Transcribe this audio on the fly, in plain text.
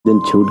दिन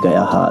छूट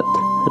गया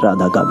हाथ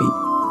राधा का भी।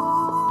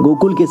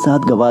 गोकुल के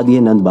साथ गवा दिए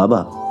नंद बाबा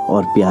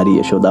और प्यारी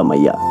यशोदा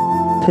मैया,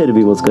 फिर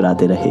भी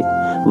मुस्कुराते रहे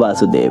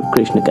वासुदेव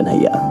कृष्ण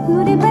कन्हैया।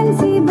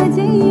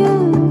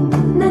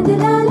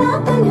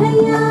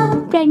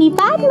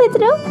 प्रणिपात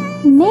मित्रों,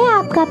 मैं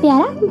आपका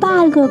प्यारा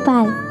बाल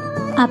गोपाल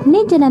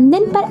अपने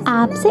जन्मदिन पर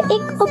आपसे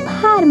एक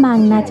उपहार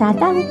मांगना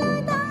चाहता हूँ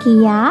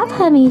कि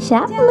आप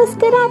हमेशा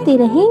मुस्कुराते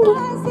रहेंगे।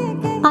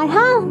 और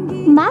हाँ,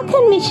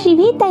 माखन मिश्री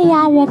भी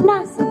तैयार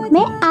रखना,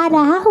 मैं आ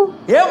रहा हूँ।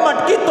 ये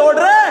मटकी तोड़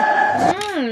रहे